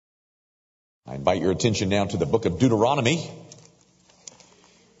I invite your attention now to the book of Deuteronomy.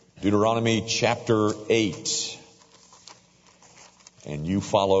 Deuteronomy chapter 8. And you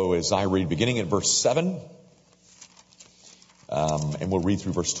follow as I read, beginning at verse 7. And we'll read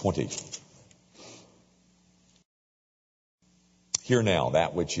through verse 20. Hear now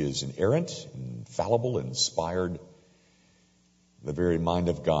that which is inerrant, infallible, inspired. The very mind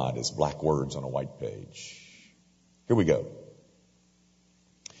of God is black words on a white page. Here we go.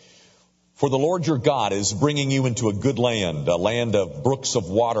 For the Lord your God is bringing you into a good land, a land of brooks of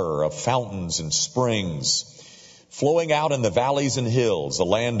water, of fountains and springs, flowing out in the valleys and hills, a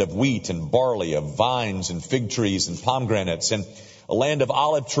land of wheat and barley, of vines and fig trees and pomegranates, and a land of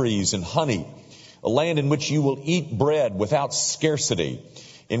olive trees and honey, a land in which you will eat bread without scarcity,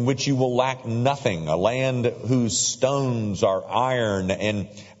 in which you will lack nothing, a land whose stones are iron, and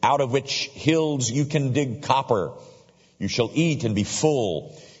out of which hills you can dig copper. You shall eat and be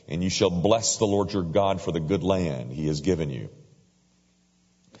full, and you shall bless the Lord your God for the good land he has given you.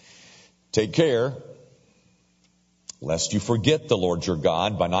 Take care, lest you forget the Lord your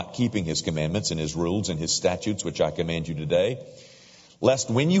God by not keeping his commandments and his rules and his statutes, which I command you today. Lest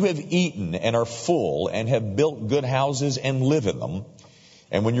when you have eaten and are full and have built good houses and live in them,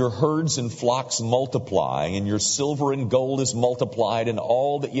 and when your herds and flocks multiply, and your silver and gold is multiplied, and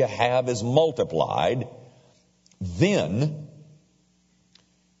all that you have is multiplied, then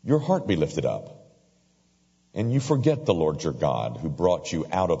your heart be lifted up, and you forget the Lord your God, who brought you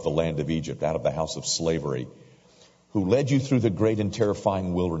out of the land of Egypt, out of the house of slavery, who led you through the great and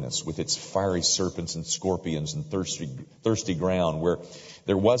terrifying wilderness with its fiery serpents and scorpions and thirsty ground where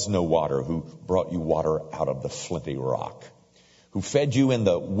there was no water, who brought you water out of the flinty rock, who fed you in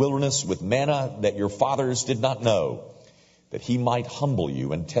the wilderness with manna that your fathers did not know, that he might humble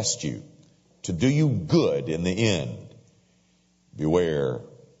you and test you, to do you good in the end. Beware,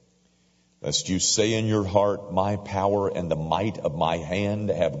 lest you say in your heart, my power and the might of my hand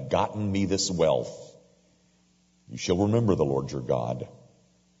have gotten me this wealth. You shall remember the Lord your God,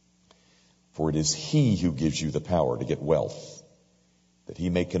 for it is he who gives you the power to get wealth, that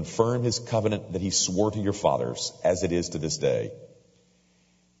he may confirm his covenant that he swore to your fathers, as it is to this day.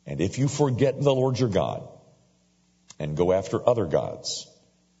 And if you forget the Lord your God, and go after other gods,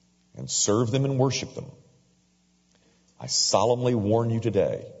 and serve them and worship them, I solemnly warn you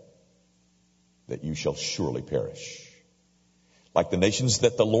today that you shall surely perish. Like the nations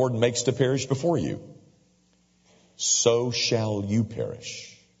that the Lord makes to perish before you, so shall you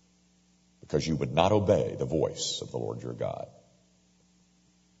perish, because you would not obey the voice of the Lord your God.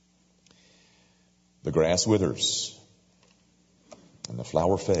 The grass withers, and the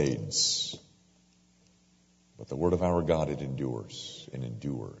flower fades, but the word of our God, it endures and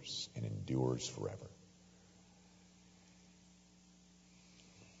endures and endures forever.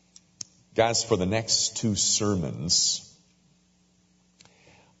 Guys, for the next two sermons,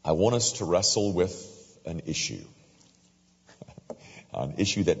 I want us to wrestle with an issue. An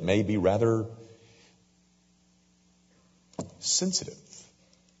issue that may be rather sensitive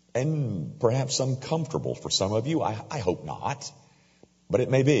and perhaps uncomfortable for some of you. I hope not, but it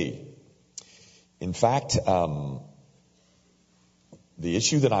may be. In fact, the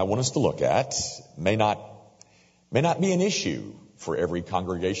issue that I want us to look at may not be an issue for every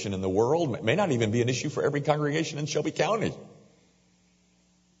congregation in the world. It may not even be an issue for every congregation in Shelby County.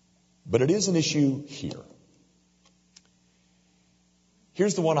 But it is an issue here.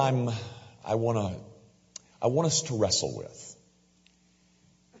 Here's the one I want us to wrestle with.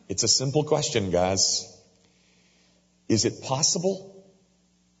 It's a simple question, guys. Is it possible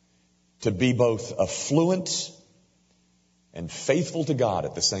to be both affluent and faithful to God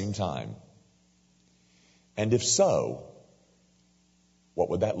at the same time? And if so, what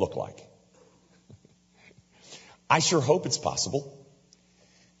would that look like? I sure hope it's possible,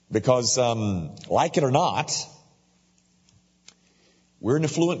 because like it or not, we're an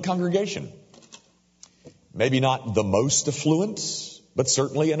affluent congregation. Maybe not the most affluent, but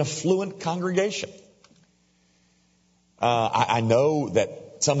certainly an affluent congregation. I know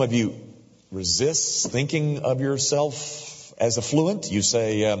that some of you resist thinking of yourself as affluent. You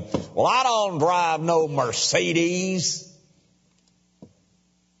say, well, I don't drive no Mercedes.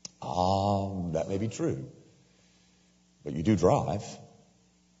 That may be true. But you do drive.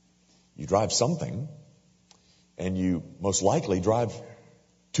 You drive something. And you most likely drive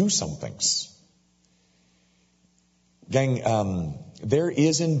two somethings. Gang, there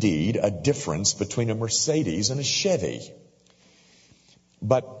is indeed a difference between a Mercedes and a Chevy.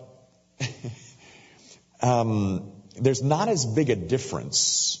 But there's not as big a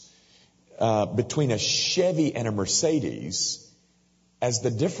difference between a Chevy and a Mercedes as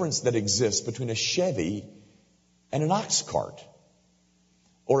the difference that exists between a Chevy and an ox cart,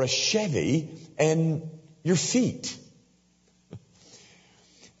 or a Chevy and your feet.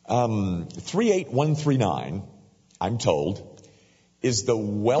 38139, I'm told, is the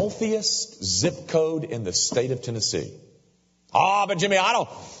wealthiest zip code in the state of Tennessee. But Jimmy, I don't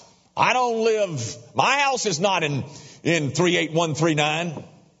live, my house is not in 38139.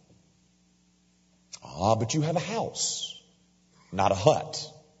 But you have a house, not a hut.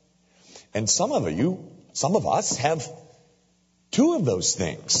 And some of us have two of those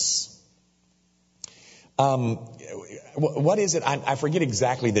things. What is it? I forget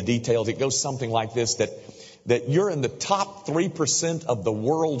exactly the details. It goes something like this, that you're in the top 3% of the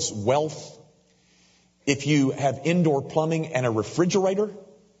world's wealth if you have indoor plumbing and a refrigerator.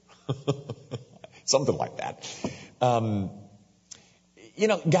 Something like that.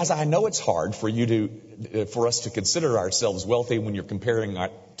 Guys, I know it's hard for us to consider ourselves wealthy when you're comparing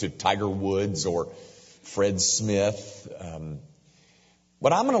to Tiger Woods or Fred Smith.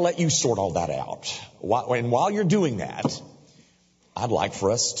 But I'm going to let you sort all that out. And while you're doing that, I'd like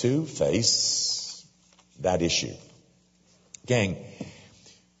for us to face that issue. Gang,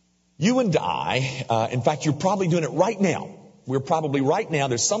 you and I, in fact, you're probably doing it right now. We're probably right now,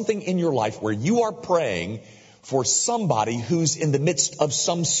 there's something in your life where you are praying for somebody who's in the midst of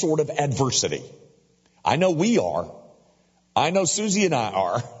some sort of adversity. I know we are. I know Susie and I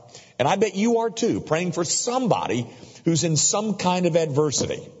are. And I bet you are too, praying for somebody who's in some kind of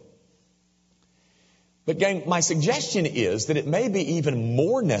adversity. But gang, my suggestion is that it may be even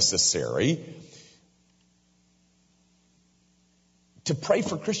more necessary to pray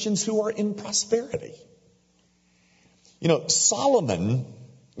for Christians who are in prosperity. Solomon,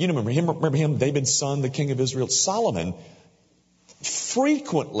 remember him, David's son, the king of Israel. Solomon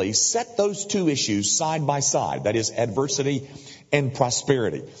frequently set those two issues side by side. That is adversity and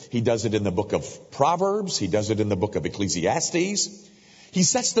prosperity. He does it in the book of Proverbs. He does it in the book of Ecclesiastes. He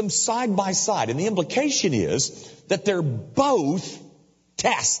sets them side by side. And the implication is that they're both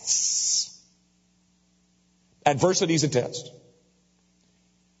tests. Adversity is a test.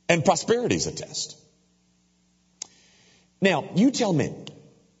 And prosperity is a test. Now, you tell me,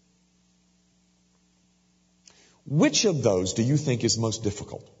 which of those do you think is most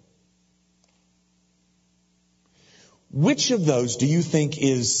difficult? Which of those do you think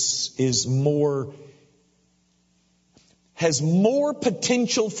has more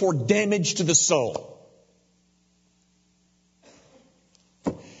potential for damage to the soul?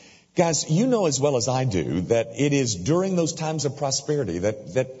 Guys, you know as well as I do that it is during those times of prosperity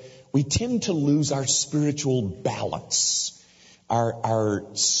that we tend to lose our spiritual balance, our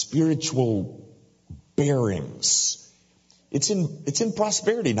spiritual bearings. It's in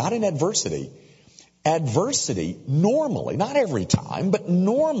prosperity, not in adversity. Adversity, normally, not every time, but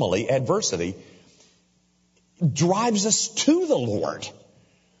normally adversity drives us to the Lord.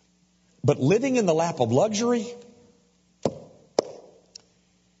 But living in the lap of luxury,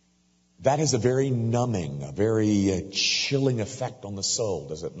 that has a very numbing, a very chilling effect on the soul,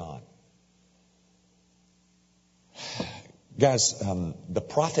 does it not? Guys, the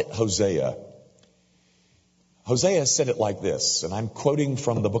prophet Hosea said it like this, and I'm quoting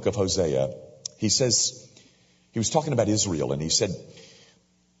from the book of Hosea. He says, he was talking about Israel, and he said,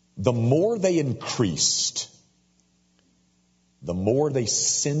 the more they increased, the more they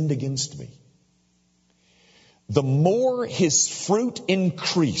sinned against me. The more his fruit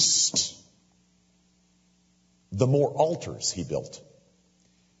increased, the more altars he built.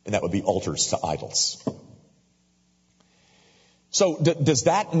 And that would be altars to idols. So does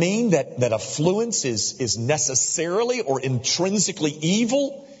that mean that affluence is necessarily or intrinsically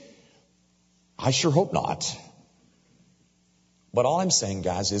evil? I sure hope not. But all I'm saying,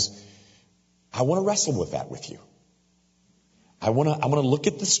 guys, is I want to wrestle with that with you. I want to look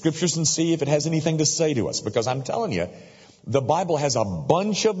at the scriptures and see if it has anything to say to us. Because I'm telling you, the Bible has a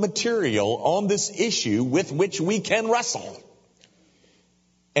bunch of material on this issue with which we can wrestle.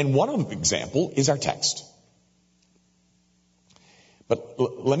 And one of the example is our text. But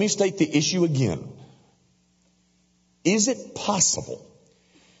let me state the issue again. Is it possible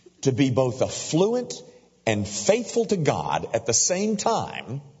to be both affluent and faithful to God at the same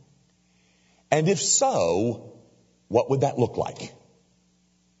time? And if so, what would that look like?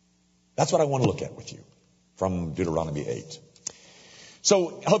 That's what I want to look at with you from Deuteronomy 8.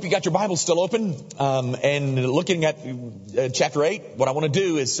 So I hope you got your Bible still open. And looking at chapter 8, what I want to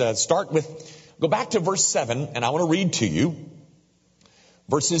do is go back to verse 7, and I want to read to you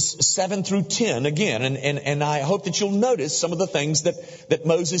verses 7 through 10 again. And I hope that you'll notice some of the things that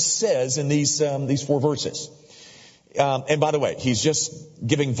Moses says in these 4 verses. And by the way, he's just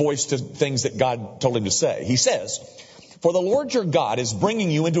giving voice to things that God told him to say. He says, "For the Lord your God is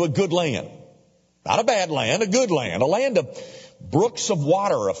bringing you into a good land." Not a bad land, a good land. A land of brooks of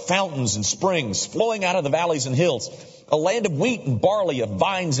water, of fountains and springs flowing out of the valleys and hills. A land of wheat and barley, of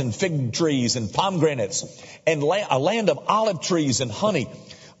vines and fig trees and pomegranates. And a land of olive trees and honey.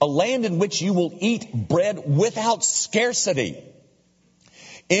 A land in which you will eat bread without scarcity.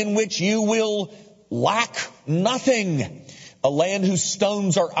 In which you will lack nothing. A land whose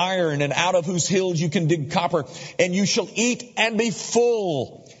stones are iron, and out of whose hills you can dig copper. And you shall eat and be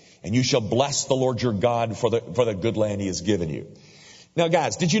full. And you shall bless the Lord your God for the good land he has given you. Now,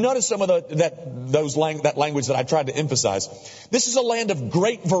 guys, did you notice some of that language that I tried to emphasize? This is a land of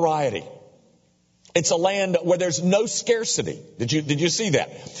great variety. It's a land where there's no scarcity. Did you see that?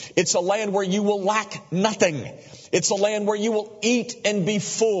 It's a land where you will lack nothing. It's a land where you will eat and be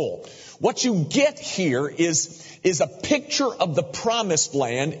full. What you get here is a picture of the promised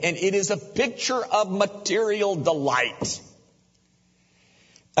land, and it is a picture of material delight.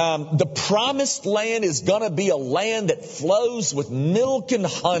 The promised land is going to be a land that flows with milk and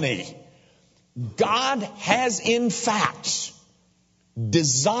honey. God has, in fact,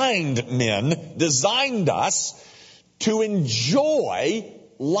 designed us to enjoy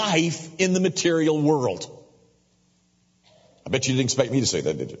life in the material world. I bet you didn't expect me to say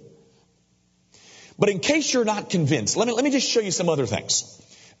that, did you? But in case you're not convinced, let me just show you some other things.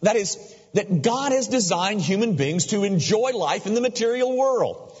 That is, that God has designed human beings to enjoy life in the material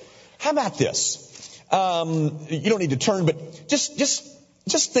world. How about this? You don't need to turn, but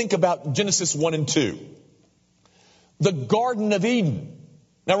just think about Genesis 1 and 2. The Garden of Eden.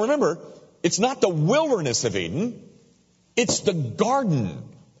 Now remember, it's not the wilderness of Eden. It's the Garden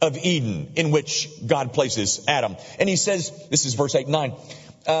of Eden in which God places Adam. And he says, this is verse 8 and 9.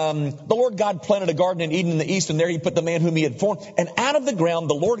 The Lord God planted a garden in Eden in the east, and there he put the man whom he had formed. And out of the ground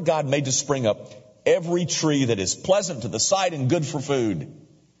the Lord God made to spring up every tree that is pleasant to the sight and good for food.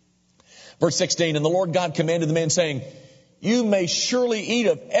 Verse 16, and the Lord God commanded the man, saying, you may surely eat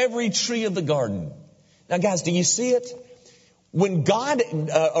of every tree of the garden. Now, guys, do you see it? When God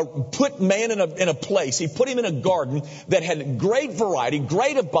put man in a place, he put him in a garden that had great variety,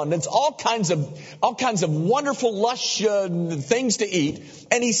 great abundance, all kinds of wonderful, lush things to eat.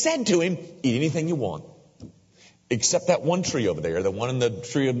 And he said to him, eat anything you want, except that one tree over there, the one in the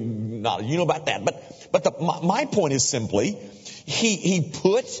tree of knowledge. You know about that. But my point is simply, he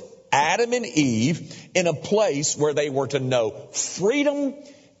put Adam and Eve in a place where they were to know freedom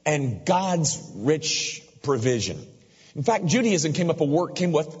and God's rich provision. In fact, Judaism came up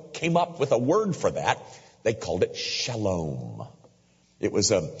with a word for that. They called it shalom. It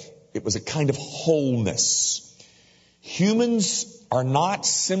was a kind of wholeness. Humans are not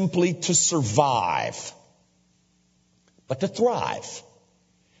simply to survive, but to thrive.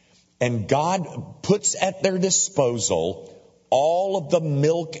 And God puts at their disposal all of the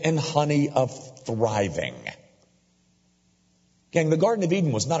milk and honey of thriving. Gang, the Garden of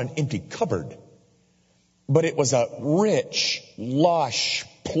Eden was not an empty cupboard, but it was a rich, lush,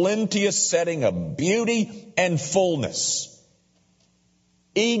 plenteous setting of beauty and fullness.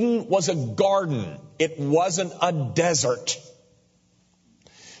 Eden was a garden. It wasn't a desert.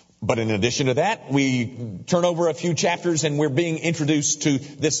 But in addition to that, we turn over a few chapters and we're being introduced to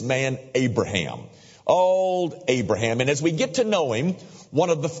this man, Abraham. Old Abraham. And as we get to know him, one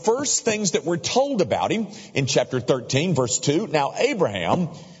of the first things that we're told about him in chapter 13, verse 2, now Abraham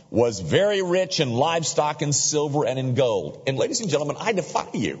was very rich in livestock and silver and in gold. And ladies and gentlemen, I defy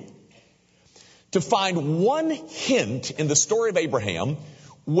you to find one hint in the story of Abraham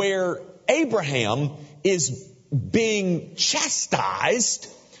where Abraham is being chastised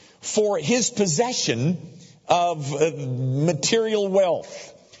for his possession of material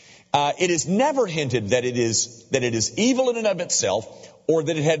wealth. It is never hinted that it is evil in and of itself or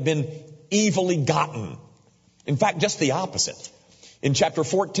that it had been evilly gotten. In fact, just the opposite. In chapter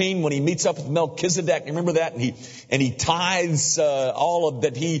 14, when he meets up with Melchizedek, remember that? And he tithes all of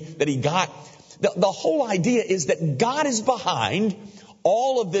that he got. The whole idea is that God is behind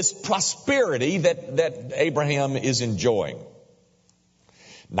all of this prosperity that Abraham is enjoying.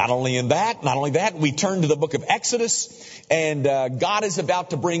 Not only that, we turn to the book of Exodus, and God is about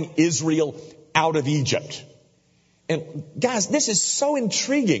to bring Israel out of Egypt. And guys, this is so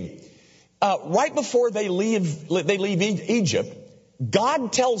intriguing. Right before they leave Egypt,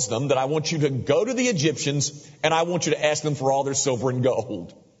 God tells them that I want you to go to the Egyptians and I want you to ask them for all their silver and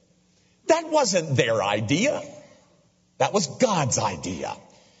gold. That wasn't their idea. That was God's idea.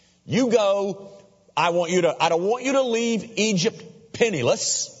 You go, I don't want you to leave Egypt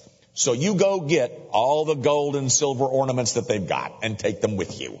penniless. So you go get all the gold and silver ornaments that they've got and take them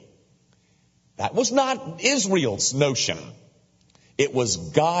with you. That was not Israel's notion. It was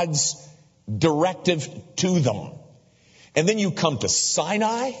God's directive to them. And then you come to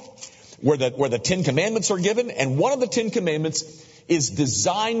Sinai, where the Ten Commandments are given, and one of the Ten Commandments is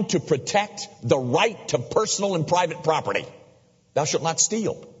designed to protect the right to personal and private property. Thou shalt not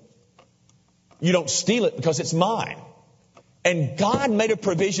steal. You don't steal it because it's mine. And God made a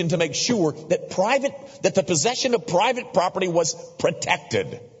provision to make sure that the possession of private property was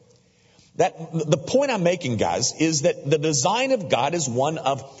protected. The point I'm making, guys, is that the design of God is one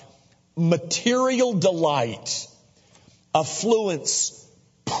of material delight, affluence,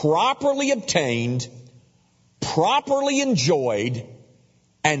 properly obtained, properly enjoyed,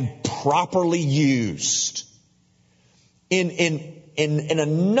 and properly used. In a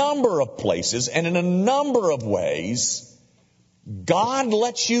number of places and in a number of ways, God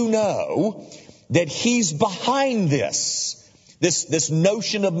lets you know that He's behind this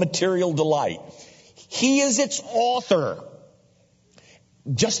notion of material delight. He is its author.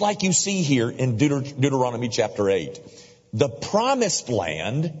 Just like you see here in Deuteronomy chapter 8. The promised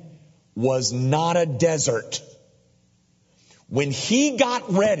land was not a desert. When He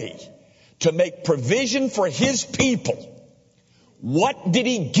got ready to make provision for His people, what did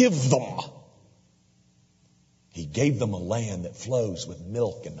He give them? He gave them a land that flows with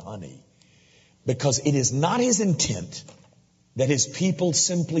milk and honey. Because it is not His intent that His people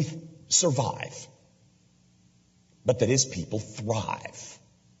simply survive, but that His people thrive.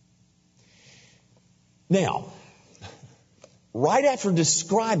 Now, right after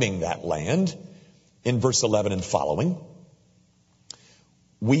describing that land in verse 11 and following,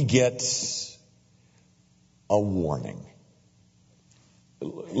 we get a warning.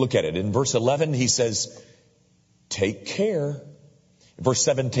 Look at it. In verse 11, He says, take care. In verse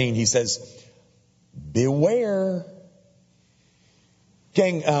 17, He says, beware.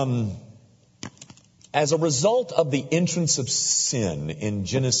 Gang, as a result of the entrance of sin in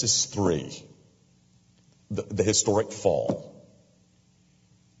Genesis 3, the historic fall,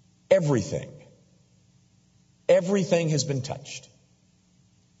 everything has been touched.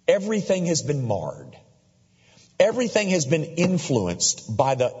 Everything has been marred. Everything has been influenced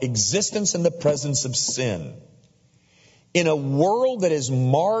by the existence and the presence of sin. In a world that is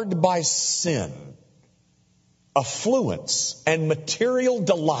marred by sin, affluence and material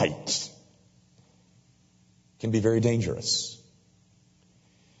delight can be very dangerous.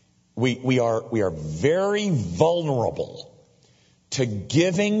 We are very vulnerable to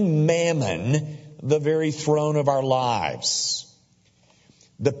giving mammon the very throne of our lives.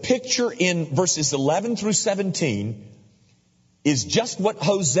 The picture in verses 11 through 17 is just what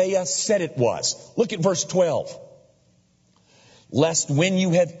Hosea said it was. Look at verse 12. Lest when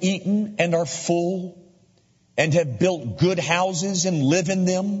you have eaten and are full, and have built good houses and live in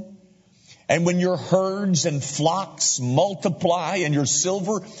them, and when your herds and flocks multiply, and your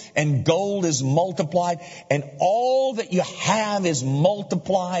silver and gold is multiplied, and all that you have is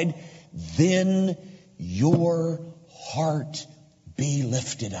multiplied, then your heart be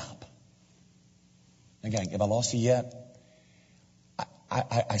lifted up. Again, have I lost you yet?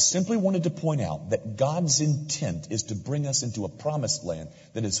 I simply wanted to point out that God's intent is to bring us into a promised land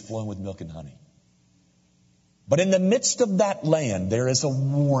that is flowing with milk and honey. But in the midst of that land, there is a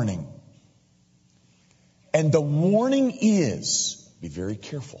warning. And the warning is, be very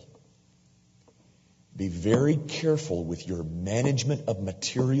careful. Be very careful with your management of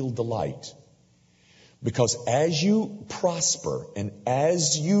material delight. Because as you prosper and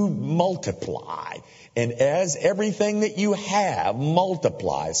as you multiply and as everything that you have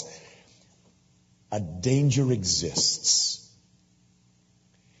multiplies, a danger exists.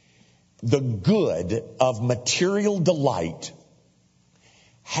 The good of material delight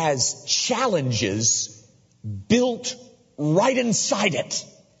has challenges built right inside it.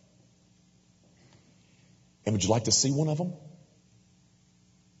 And would you like to see one of them?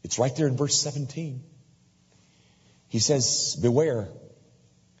 It's right there in verse 17. He says, beware,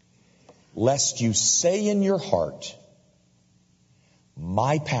 lest you say in your heart,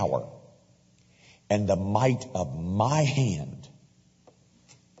 my power and the might of my hand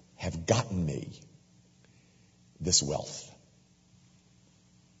have gotten me this wealth.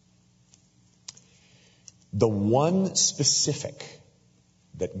 The one specific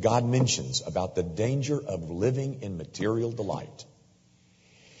that God mentions about the danger of living in material delight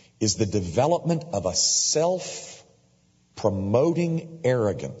is the development of a self-promoting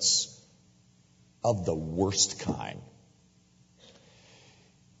arrogance of the worst kind.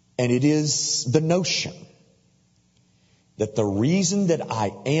 And it is the notion that the reason that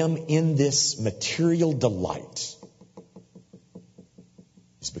I am in this material delight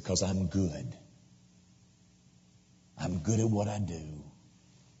is because I'm good. I'm good at what I do.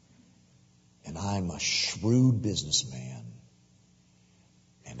 And I'm a shrewd businessman.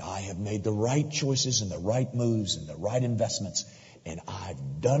 And I have made the right choices and the right moves and the right investments. And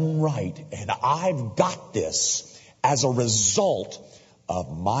I've done right. And I've got this as a result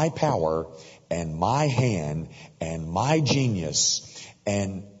of my power and my hand and my genius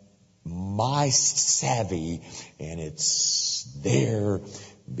and my savvy. And it's there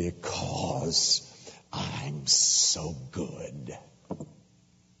because I'm so good.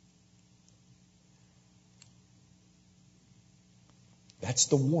 That's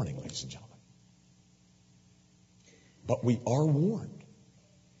the warning, ladies and gentlemen. But we are warned.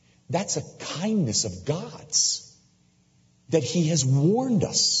 That's a kindness of God's, that He has warned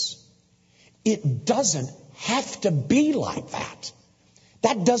us. It doesn't have to be like that.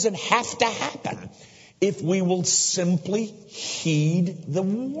 That doesn't have to happen if we will simply heed the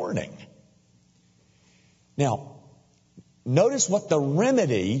warning. Now, notice what the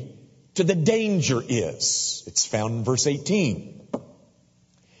remedy to the danger is. It's found in verse 18.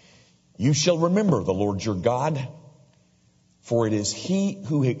 You shall remember the Lord your God, for it is He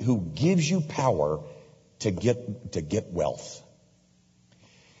who gives you power to get wealth.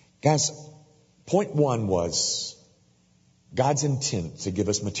 Guys, point one was God's intent to give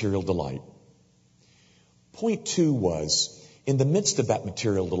us material delight. Point two was, in the midst of that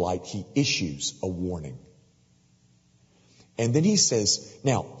material delight, He issues a warning. And then He says,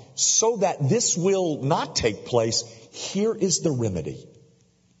 now, so that this will not take place, here is the remedy.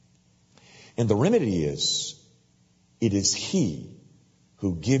 And the remedy is, it is He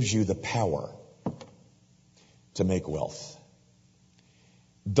who gives you the power to make wealth.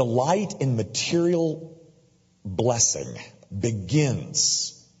 Delight in material blessing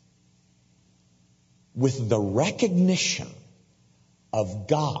begins with the recognition of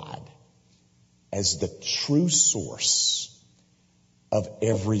God as the true source of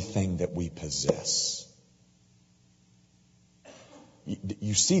everything that we possess.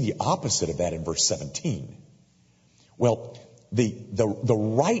 You see the opposite of that in verse 17. Well, the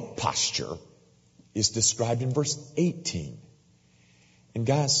right posture is described in verse 18. And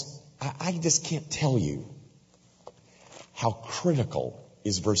guys, I just can't tell you how critical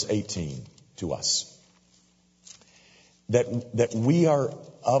is verse 18 to us. That we are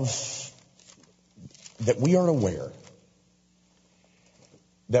aware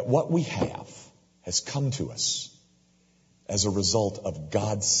that what we have has come to us as a result of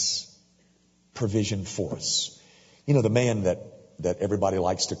God's provision for us. You know, the man that everybody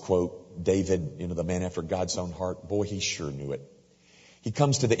likes to quote, David, you know, the man after God's own heart, boy, he sure knew it. He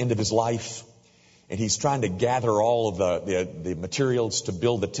comes to the end of his life and he's trying to gather all of the materials to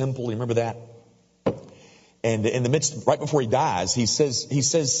build the temple. You remember that? And in the midst, right before he dies, he says,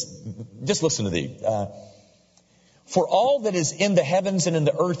 just listen to these. For all that is in the heavens and in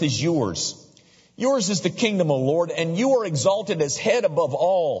the earth is yours. Yours is the kingdom, O Lord, and you are exalted as head above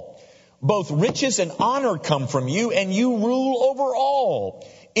all. Both riches and honor come from you, and you rule over all.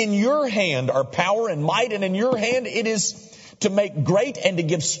 In your hand are power and might, and in your hand it is to make great and to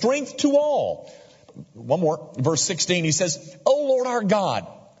give strength to all. One more, verse 16, he says, O Lord our God,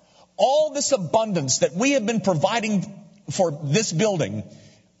 all this abundance that we have been providing for this building,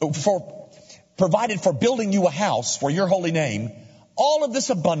 provided for building you a house for your holy name, all of this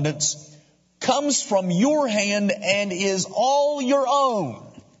abundance comes from your hand and is all your own.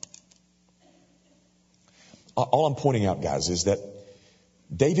 All I'm pointing out, guys, is that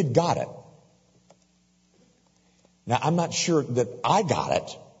David got it. Now, I'm not sure that I got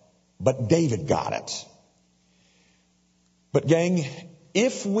it, but David got it. But gang,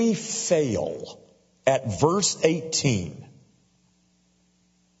 if we fail at verse 18,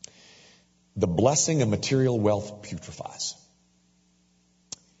 the blessing of material wealth putrefies.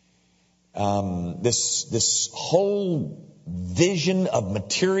 This whole vision of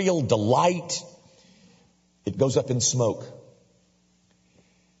material delight, it goes up in smoke.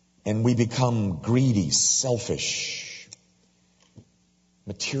 And we become greedy, selfish,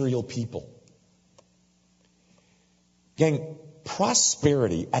 material people. Gang,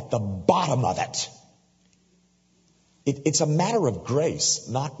 prosperity at the bottom of it, it's a matter of grace,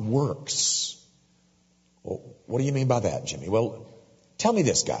 not works. Well, what do you mean by that, Jimmy? Well, tell me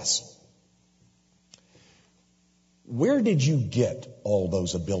this, guys. Where did you get all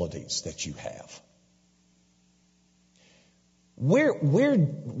those abilities that you have? Where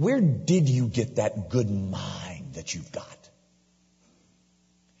did you get that good mind that you've got?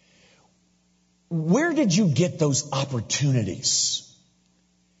 where did you get those opportunities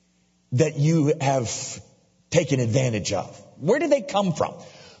that you have taken advantage of? Where did they come from?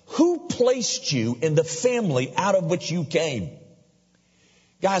 Who placed you in the family out of which you came?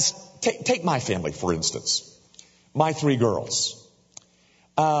 Guys, take my family, for instance. My 3 girls.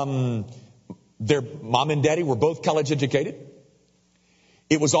 Their mom and daddy were both college educated.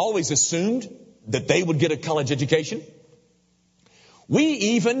 It was always assumed that they would get a college education. We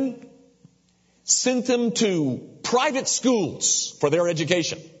even sent them to private schools for their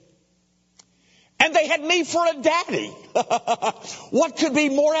education. And they had me for a daddy. What could be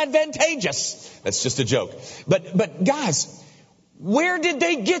more advantageous? That's just a joke. But guys, where did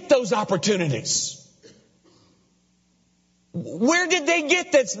they get those opportunities? Where did they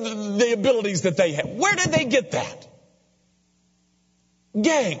get the abilities that they have? Where did they get that?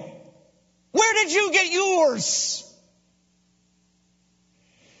 Gang, where did you get yours?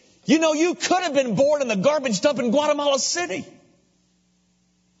 You know, you could have been born in the garbage dump in Guatemala City.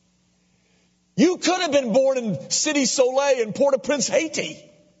 You could have been born in City Soleil in Port-au-Prince, Haiti.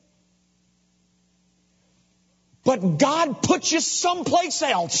 But God put you someplace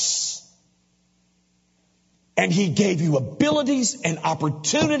else. And He gave you abilities and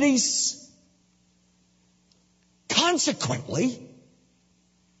opportunities. Consequently,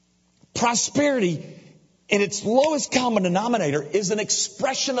 prosperity in its lowest common denominator is an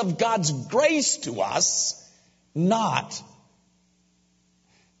expression of God's grace to us, not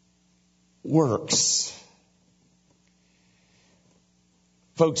works.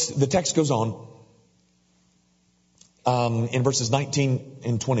 Folks, the text goes on in verses 19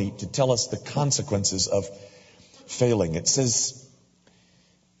 and 20 to tell us the consequences of failing. It says,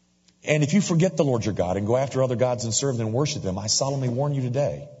 and if you forget the Lord your God and go after other gods and serve them and worship them, I solemnly warn you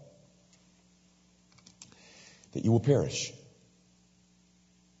today that you will perish.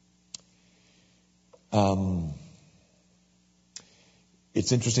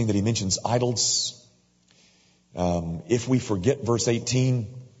 It's interesting that he mentions idols. If we forget verse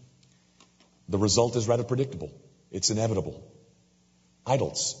 18, the result is rather predictable. It's inevitable.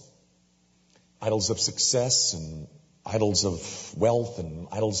 Idols. Idols of success and idols of wealth and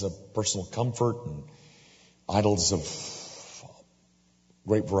idols of personal comfort and idols of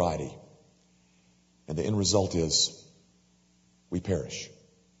great variety. And the end result is we perish.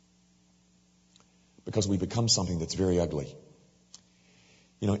 Because we become something that's very ugly.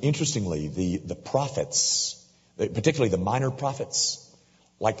 You know, interestingly, the prophets, particularly the minor prophets,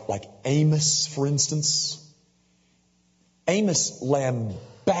 like Amos, for instance. Amos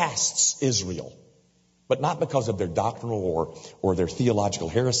lambasts Israel, but not because of their doctrinal or their theological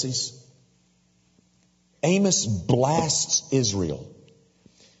heresies. Amos blasts Israel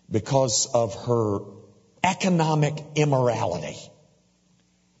because of her economic immorality.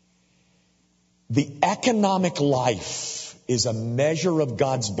 The economic life is a measure of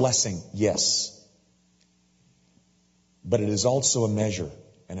God's blessing, yes. But it is also a measure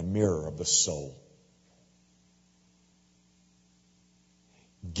and a mirror of the soul.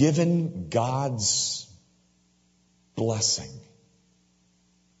 Given God's blessing,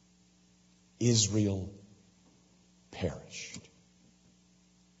 Israel perished.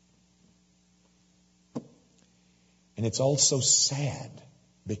 And it's also sad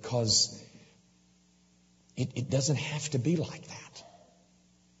because it doesn't have to be like that.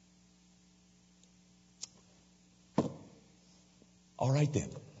 All right then.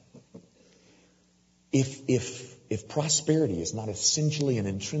 If prosperity is not essentially and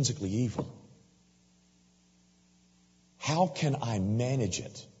intrinsically evil, how can I manage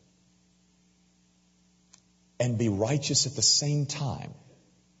it and be righteous at the same time?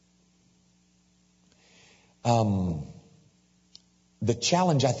 The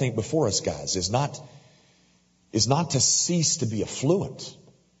challenge, I think, before us, guys, is not to cease to be affluent,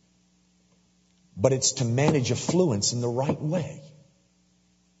 but it's to manage affluence in the right way.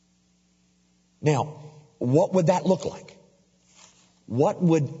 Now, what would that look like? What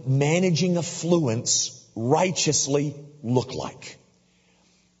would managing affluence righteously look like?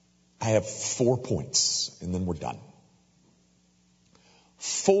 I have 4 points, and then we're done.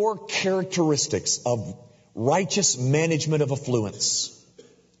 4 characteristics of righteous management of affluence.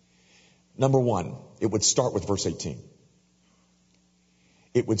 Number 1, it would start with verse 18.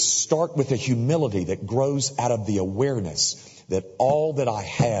 It would start with a humility that grows out of the awareness that all that I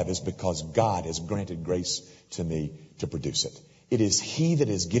have is because God has granted grace to me to produce it. It is He that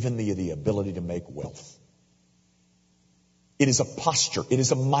has given me the ability to make wealth. It is a posture. It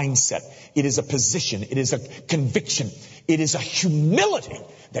is a mindset. It is a position. It is a conviction. It is a humility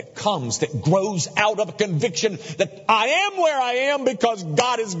that comes, that grows out of a conviction that I am where I am because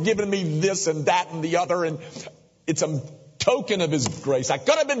God has given me this and that and the other. And it's a token of His grace. I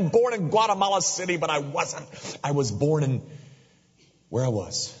could have been born in Guatemala City, but I wasn't. I was born in where I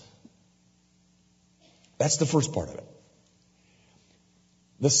was. That's the first part of it.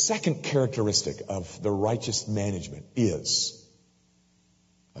 The second characteristic of the righteous management is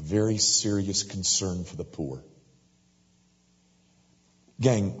a very serious concern for the poor.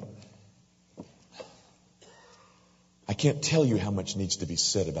 Gang, I can't tell you how much needs to be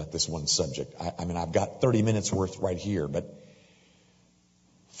said about this one subject. I mean, I've got 30 minutes worth right here, but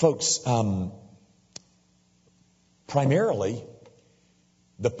folks, primarily,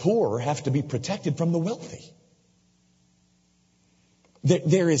 the poor have to be protected from the wealthy.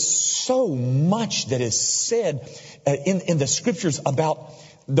 There is so much that is said in the scriptures about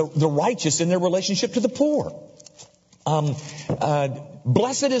the righteous in their relationship to the poor.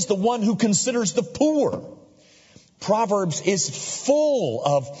 Blessed is the one who considers the poor. Proverbs is full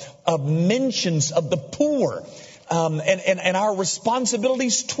of mentions of the poor and our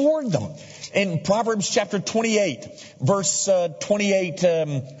responsibilities toward them. In Proverbs chapter 28, verse 28.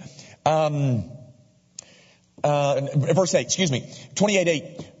 Verse 8,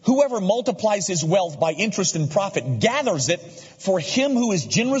 28:8. Whoever multiplies his wealth by interest and profit gathers it for him who is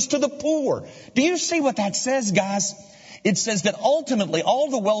generous to the poor. Do you see what that says, guys? It says that ultimately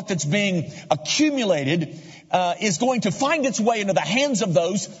all the wealth that's being accumulated is going to find its way into the hands of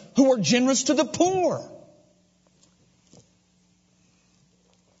those who are generous to the poor.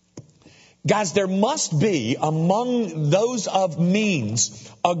 Guys, there must be among those of means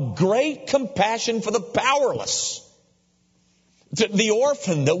a great compassion for the powerless, the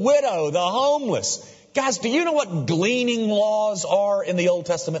orphan, the widow, the homeless. Guys, do you know what gleaning laws are in the Old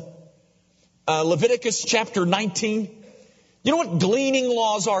Testament? Leviticus chapter 19. You know what gleaning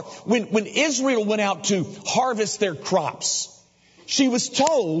laws are? When Israel went out to harvest their crops, she was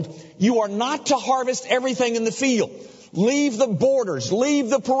told, you are not to harvest everything in the field. Leave the borders, leave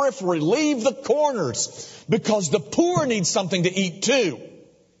the periphery, leave the corners, because the poor need something to eat too.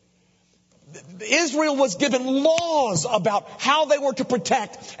 Israel was given laws about how they were to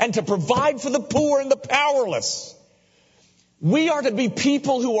protect and to provide for the poor and the powerless. We are to be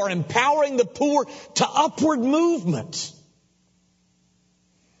people who are empowering the poor to upward movement.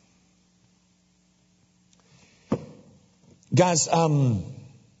 Guys,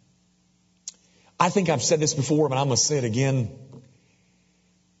 I think I've said this before, but I'm going to say it again.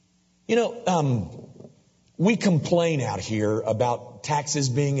 You know, we complain out here about taxes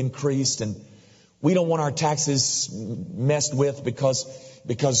being increased, and we don't want our taxes messed with because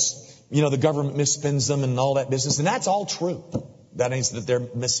you know, the government misspends them and all that business. And that's all true. That means that they're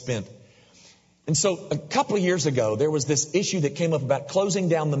misspent. And so a couple of years ago, there was this issue that came up about closing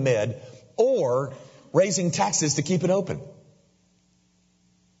down the Med or raising taxes to keep it open.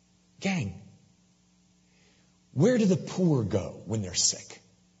 Gang, where do the poor go when they're sick?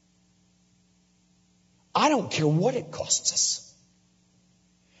 I don't care what it costs us.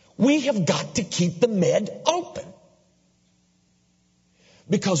 We have got to keep the Med open.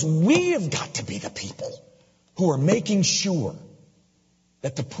 Because we have got to be the people who are making sure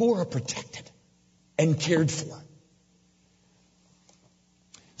that the poor are protected and cared for.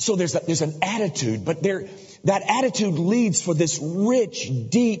 So there's an attitude, but that attitude leads for this rich,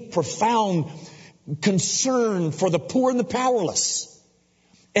 deep, profound concern for the poor and the powerless.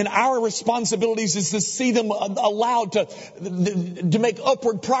 And our responsibilities is to see them allowed to make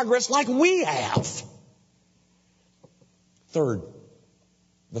upward progress like we have. Third,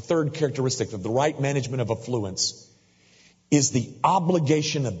 the third characteristic of the right management of affluence is the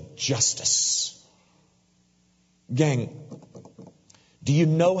obligation of justice. Gang, do you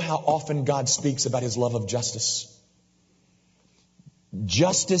know how often God speaks about His love of justice?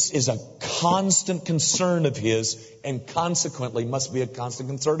 Justice is a constant concern of His, and consequently must be a constant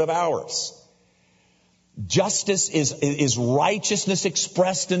concern of ours. Justice is righteousness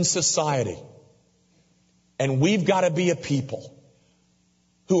expressed in society. And we've got to be a people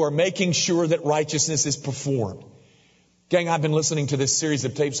who are making sure that righteousness is performed. Gang, I've been listening to this series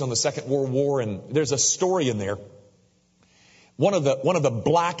of tapes on the Second World War, and there's a story in there. One of the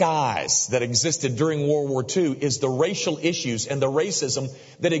black eyes that existed during World War II is the racial issues and the racism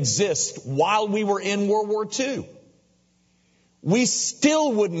that exists while we were in World War II. We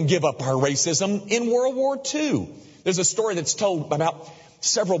still wouldn't give up our racism in World War II. There's a story that's told about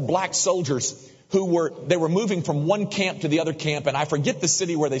several black soldiers who were moving from one camp to the other camp, and I forget the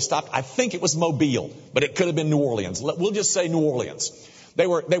city where they stopped. I think it was Mobile, but it could have been New Orleans. We'll just say New Orleans. They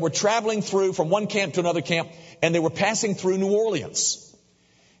were traveling through from one camp to another camp, and they were passing through New Orleans.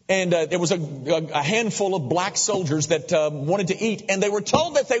 And there was a handful of black soldiers that wanted to eat, and they were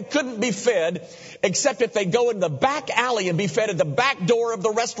told that they couldn't be fed except if they go in the back alley and be fed at the back door of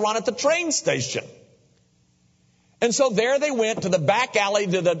the restaurant at the train station. And so there they went to the back alley,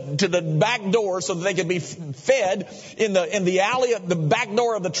 to the back door, so that they could be fed in the alley at the back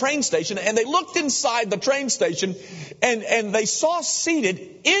door of the train station. And they looked inside the train station, and they saw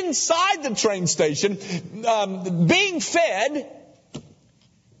seated inside the train station, being fed,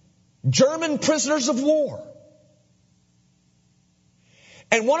 German prisoners of war.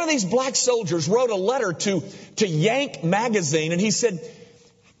 And one of these black soldiers wrote a letter to Yank magazine, and he said,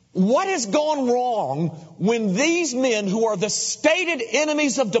 "What has gone wrong when these men who are the stated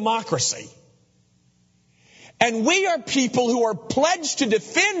enemies of democracy, and we are people who are pledged to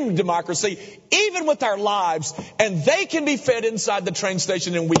defend democracy even with our lives, and they can be fed inside the train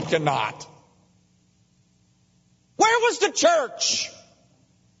station and we cannot? Where was the church?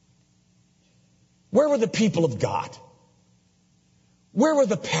 Where were the people of God? Where were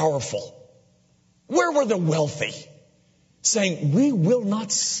the powerful? Where were the wealthy? Saying, we will not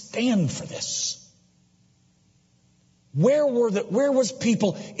stand for this. Where was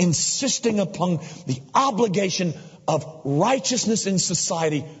people insisting upon the obligation of righteousness in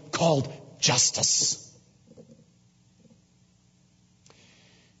society called justice?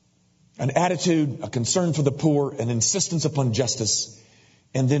 An attitude, a concern for the poor, an insistence upon justice,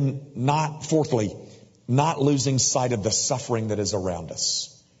 and then fourthly, not losing sight of the suffering that is around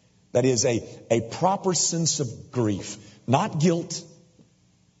us. That is a proper sense of grief. Not guilt,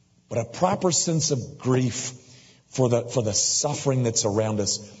 but a proper sense of grief for the suffering that's around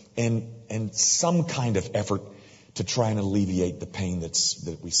us, and some kind of effort to try and alleviate the pain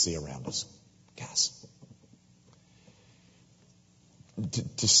that we see around us. Guys,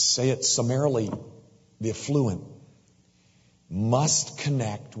 to say it summarily, the affluent must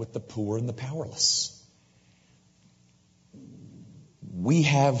connect with the poor and the powerless. We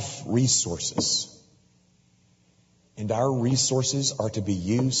have resources. And our resources are to be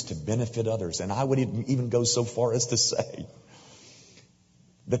used to benefit others. And I would even go so far as to say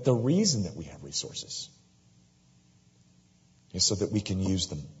that the reason that we have resources is so that we can use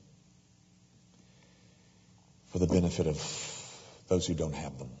them for the benefit of those who don't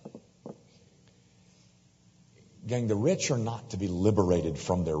have them. Gang, the rich are not to be liberated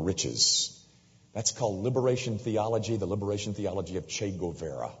from their riches. That's called liberation theology, the liberation theology of Che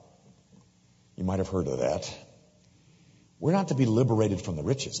Guevara. You might have heard of that. We're not to be liberated from the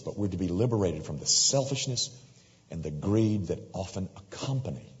riches, but we're to be liberated from the selfishness and the greed that often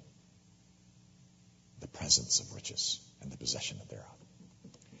accompany the presence of riches and the possession of thereof.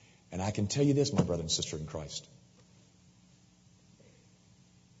 And I can tell you this, my brother and sister in Christ.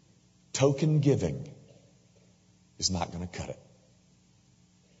 Token giving is not going to cut it.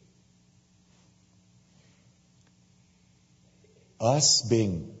 Us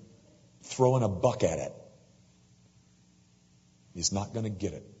throwing a buck at it is not going to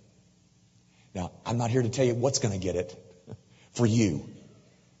get it. Now, I'm not here to tell you what's going to get it for you,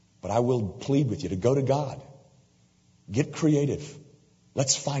 but I will plead with you to go to God. Get creative.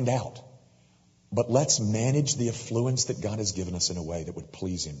 Let's find out. But let's manage the affluence that God has given us in a way that would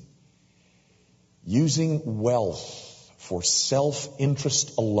please Him. Using wealth for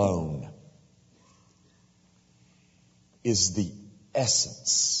self-interest alone is the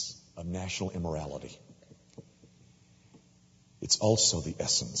essence of national immorality. It's also the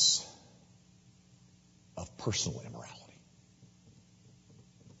essence of personal immorality.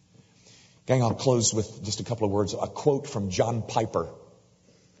 Gang, I'll close with just a couple of words. A quote from John Piper.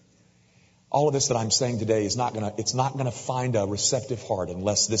 All of this that I'm saying today is not gonna find a receptive heart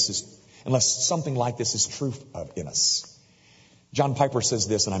unless something like this is true in us. John Piper says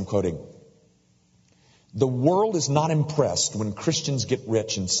this, and I'm quoting, "The world is not impressed when Christians get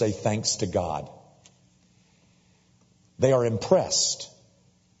rich and say thanks to God. They are impressed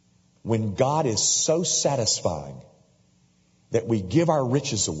when God is so satisfying that we give our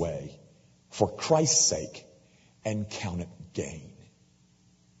riches away for Christ's sake and count it gain."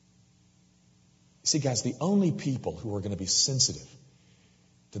 See, guys, the only people who are going to be sensitive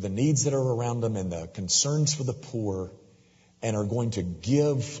to the needs that are around them and the concerns for the poor and are going to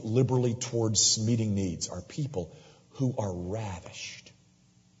give liberally towards meeting needs are people who are ravished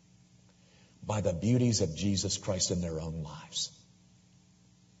by the beauties of Jesus Christ in their own lives.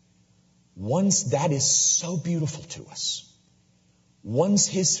 Once that is so beautiful to us, once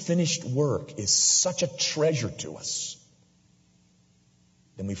His finished work is such a treasure to us,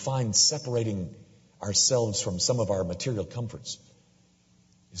 then we find separating ourselves from some of our material comforts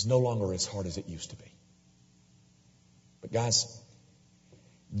is no longer as hard as it used to be. But guys,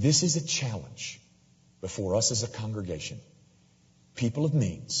 this is a challenge before us as a congregation. People of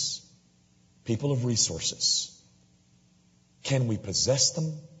means, people of resources. Can we possess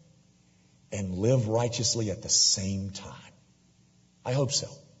them and live righteously at the same time? I hope so.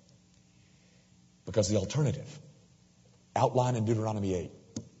 Because the alternative, outlined in Deuteronomy 8,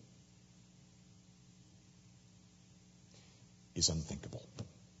 is unthinkable.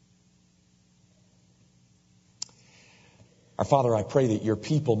 Our Father, I pray that your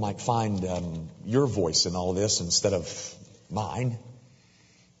people might find your voice in all this instead of mine,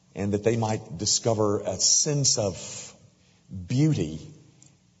 and that they might discover a sense of beauty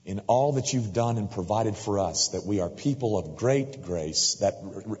in all that you've done and provided for us, that we are people of great grace, that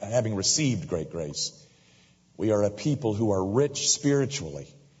having received great grace, we are a people who are rich spiritually,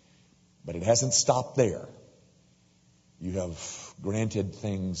 but it hasn't stopped there. You have granted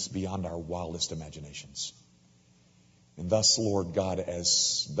things beyond our wildest imaginations. And thus, Lord God,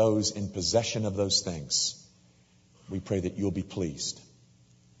 as those in possession of those things, we pray that you'll be pleased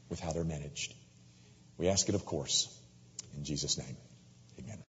with how they're managed. We ask it, of course, in Jesus' name.